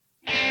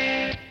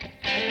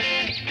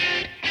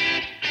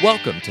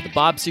Welcome to the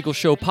Bob Siegel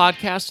Show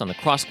podcast on the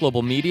Cross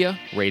Global Media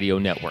Radio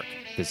Network.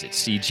 Visit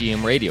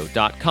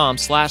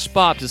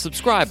cgmradio.com/Bob to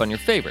subscribe on your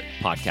favorite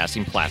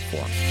podcasting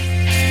platform.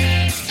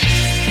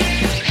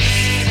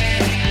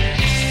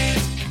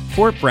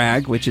 Fort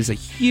Bragg, which is a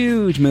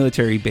huge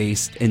military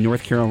base in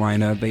North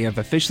Carolina, they have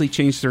officially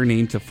changed their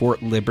name to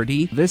Fort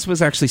Liberty. This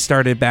was actually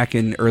started back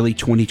in early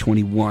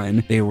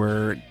 2021. They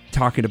were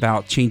talking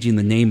about changing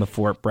the name of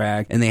Fort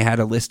Bragg, and they had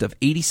a list of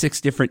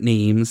 86 different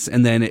names,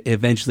 and then it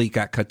eventually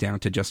got cut down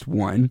to just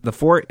one. The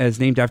fort is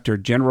named after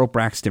General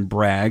Braxton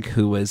Bragg,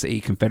 who was a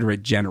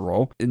Confederate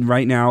general. And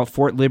right now,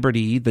 Fort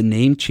Liberty, the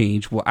name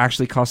change, will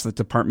actually cost the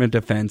Department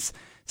of Defense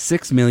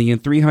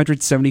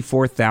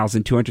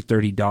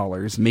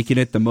 $6,374,230, making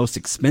it the most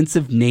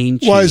expensive name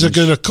change. Why is it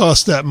going to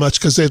cost that much?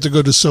 Because they have to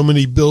go to so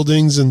many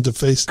buildings and to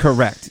face...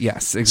 Correct,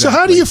 yes, exactly. So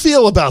how do you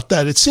feel about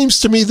that? It seems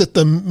to me that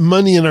the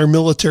money in our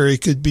military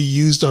could be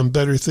used on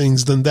better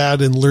things than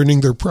that and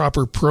learning their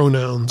proper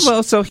pronouns.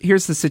 Well, so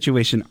here's the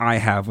situation I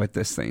have with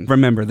this thing.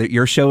 Remember that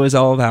your show is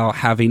all about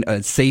having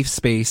a safe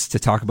space to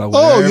talk about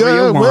whatever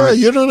you want. Well,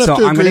 you don't have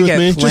to agree with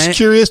me. Just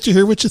curious to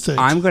hear what you think.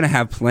 I'm going to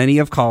have plenty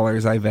of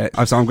callers, I bet.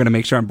 So I'm going to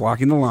make sure I'm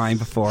blocking the line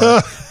before I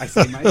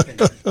say my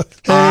opinion.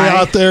 Hey,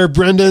 out there,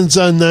 Brendan's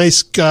a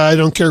nice guy. I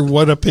don't care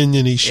what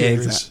opinion he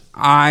shares. Exactly.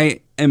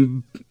 I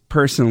am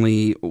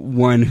personally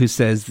one who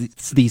says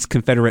these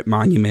Confederate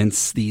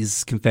monuments,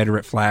 these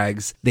Confederate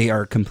flags, they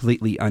are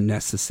completely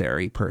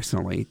unnecessary,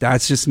 personally.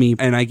 That's just me.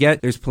 And I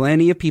get there's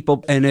plenty of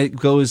people, and it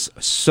goes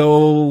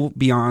so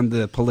beyond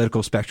the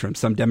political spectrum.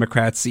 Some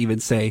Democrats even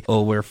say,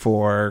 oh, we're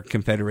for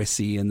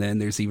Confederacy, and then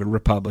there's even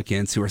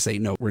Republicans who are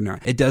saying, no, we're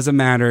not. It doesn't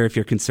matter if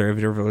you're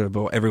conservative or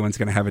liberal, everyone's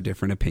going to have a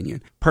different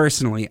opinion.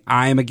 Personally,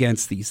 I'm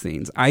against these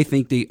things. I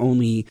think they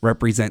only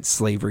represent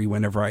slavery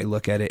whenever I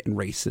look at it and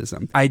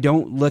racism. I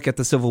don't look at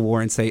the Civil War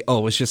and say,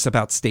 oh, it's just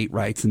about state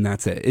rights and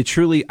that's it.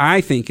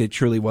 I think it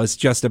truly was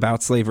just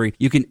about slavery.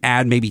 You can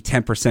add maybe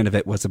 10% of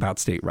it was about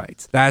state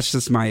rights. That's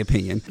just my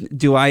opinion.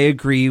 Do I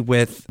agree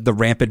with the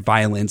rampant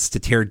violence to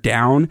tear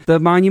down the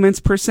monuments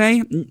per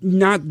se?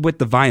 Not with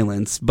the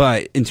violence,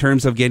 but in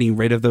terms of getting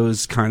rid of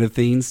those kind of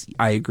things,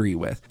 I agree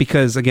with.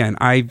 Because again,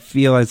 I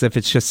feel as if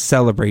it's just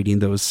celebrating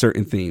those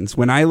certain things.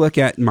 When I look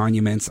at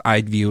monuments,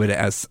 I view it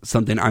as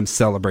something I'm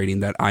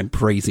celebrating, that I'm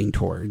praising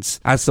towards.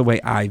 That's the way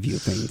I view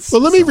things.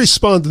 Well, let me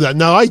respond to that.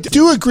 Now, I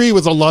do agree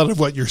with a lot of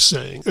what you're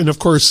saying. And of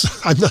course,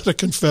 I'm not a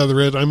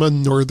Confederate. I'm a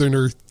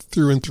Northerner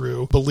through and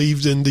through,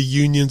 believed in the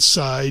Union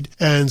side,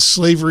 and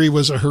slavery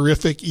was a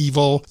horrific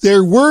evil.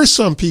 There were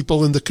some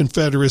people in the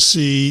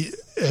Confederacy,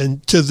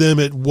 and to them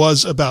it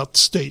was about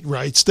state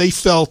rights. They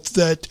felt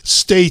that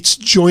states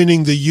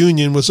joining the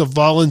Union was a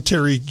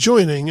voluntary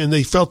joining, and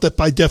they felt that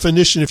by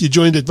definition, if you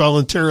joined it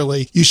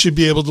voluntarily, you should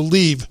be able to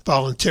leave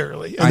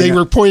voluntarily. And they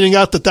were pointing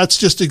out that that's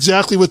just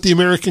exactly what the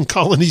American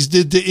colonies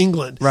did to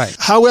England. Right.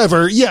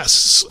 However,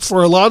 yes,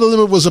 for a lot of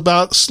them it was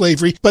about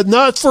slavery, but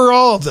not for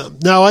all of them.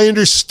 Now, I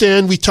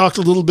understand we talked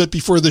a little bit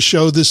before the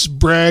show, this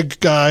Bragg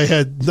guy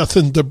had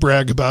nothing to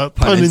brag about,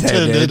 pun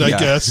intended, I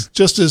guess,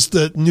 just as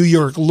the New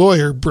York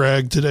lawyer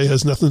Bragg today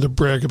has nothing to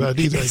brag about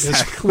either, I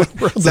guess.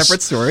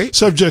 Separate story.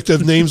 Subject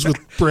of names with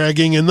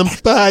bragging in them.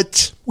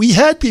 But we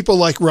had people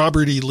like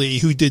Robert E. Lee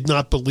who did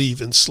not believe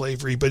in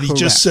slavery, but he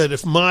just said,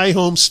 if my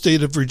home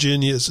state of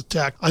Virginia is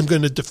attacked, I'm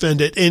going to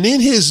defend it. And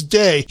in his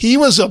day, he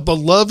was a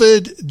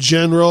beloved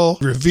general,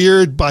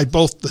 revered by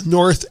both the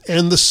North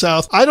and the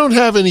South. I don't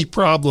have any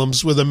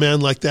problems with a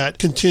man like that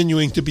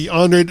continuing to be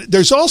honored.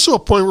 There's also a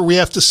point where we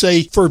have to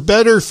say, for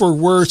better, for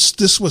worse,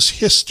 this was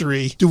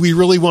history. Do we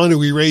really want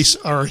to erase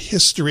our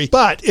history?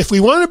 But if we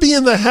want to be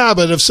in the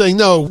habit of saying,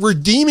 no, we're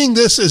deeming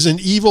this as an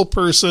evil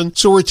person,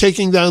 so we're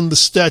taking down the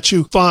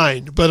statue,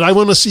 fine. But I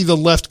want to see the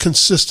left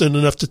consistent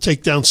enough to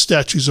take down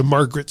statues of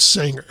Margaret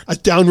Sanger, a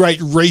downright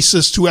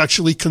racist who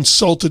actually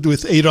consulted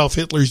with Adolf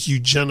Hitler's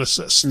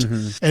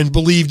eugenicist and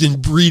believed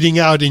in breeding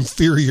out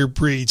inferior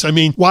breeds. I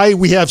mean, why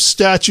we have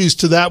statues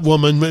to that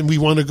woman when we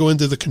want to go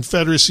into the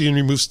Confederacy and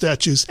remove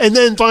statues? And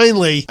then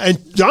finally,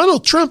 and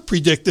Donald Trump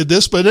predicted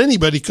this, but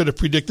anybody could have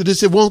predicted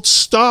this, it won't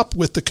stop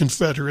with the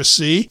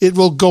Confederacy. It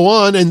will go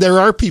on, and there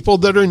are people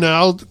that are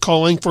now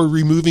calling for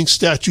removing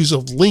statues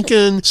of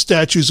Lincoln,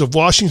 statues of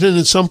Washington.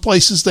 In some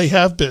places, they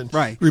have been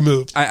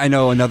removed. I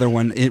know another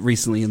one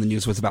recently in the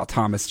news was about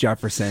Thomas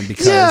Jefferson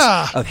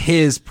because of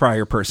his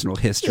prior personal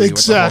history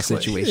with the whole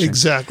situation.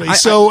 Exactly.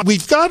 So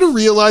we've got to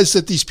realize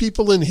that these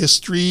people in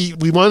history,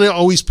 we want to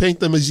always paint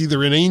them as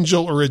either an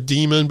angel or a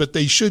demon, but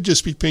they should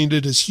just be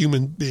painted as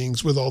human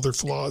beings with all their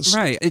flaws.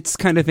 Right. It's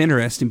kind of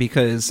interesting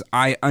because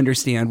I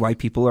understand why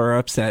people are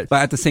upset,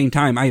 but at the same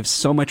time, I have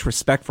so much much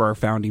respect for our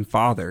founding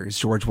fathers,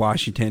 George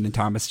Washington and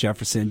Thomas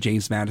Jefferson,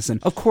 James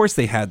Madison. Of course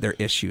they had their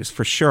issues,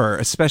 for sure,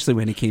 especially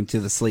when it came to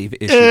the slave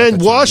issue.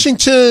 And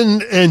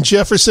Washington and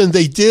Jefferson,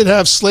 they did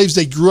have slaves.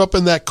 They grew up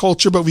in that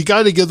culture, but we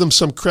got to give them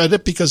some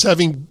credit because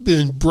having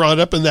been brought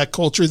up in that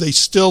culture, they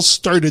still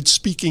started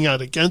speaking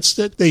out against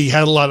it. They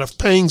had a lot of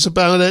pangs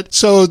about it.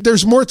 So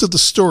there's more to the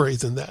story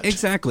than that.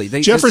 Exactly.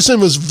 Jefferson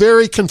was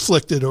very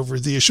conflicted over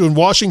the issue, and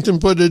Washington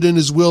put it in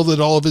his will that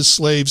all of his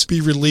slaves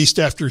be released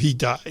after he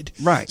died.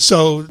 Right.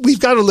 So we've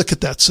got to look at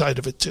that side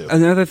of it too.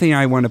 Another thing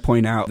I want to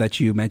point out that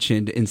you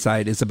mentioned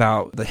inside is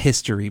about the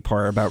history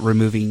part, about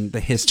removing the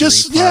history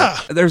part. Yeah.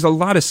 There's a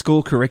lot of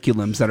school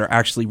curriculums that are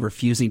actually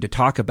refusing to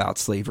talk about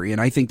slavery,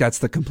 and I think that's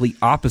the complete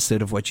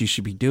opposite of what you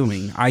should be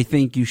doing. I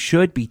think you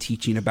should be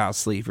teaching about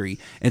slavery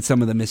and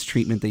some of the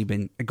mistreatment they've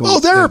been going through. Oh,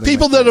 there are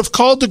people that have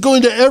called to go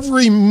into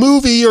every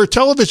movie or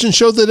television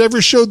show that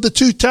ever showed the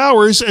two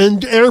towers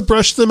and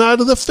airbrushed them out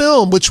of the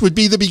film, which would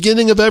be the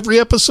beginning of every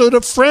episode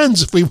of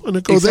Friends if we want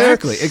to go there.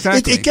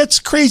 Exactly. It gets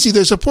crazy.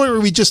 There's a point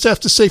where we just have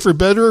to say, for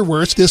better or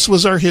worse, this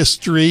was our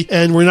history,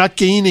 and we're not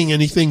gaining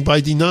anything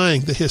by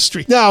denying the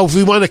history. Now, if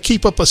we want to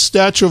keep up a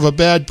statue of a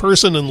bad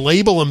person and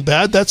label them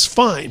bad, that's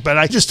fine, but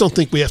I just don't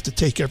think we have to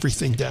take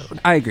everything down.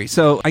 I agree.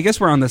 So I guess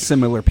we're on the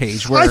similar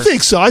page. I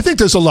think so. I think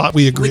there's a lot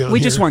we agree on. We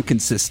just want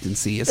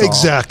consistency. Is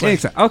exactly.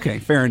 All. Okay,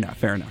 fair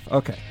enough.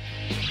 Okay.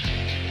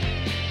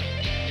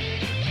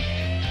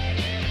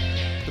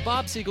 The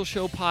Bob Siegel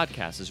Show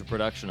podcast is a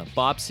production of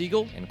Bob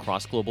Siegel and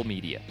Cross Global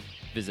Media.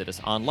 Visit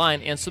us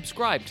online and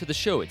subscribe to the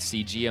show at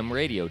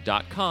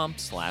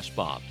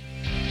cgmradio.com/Bob.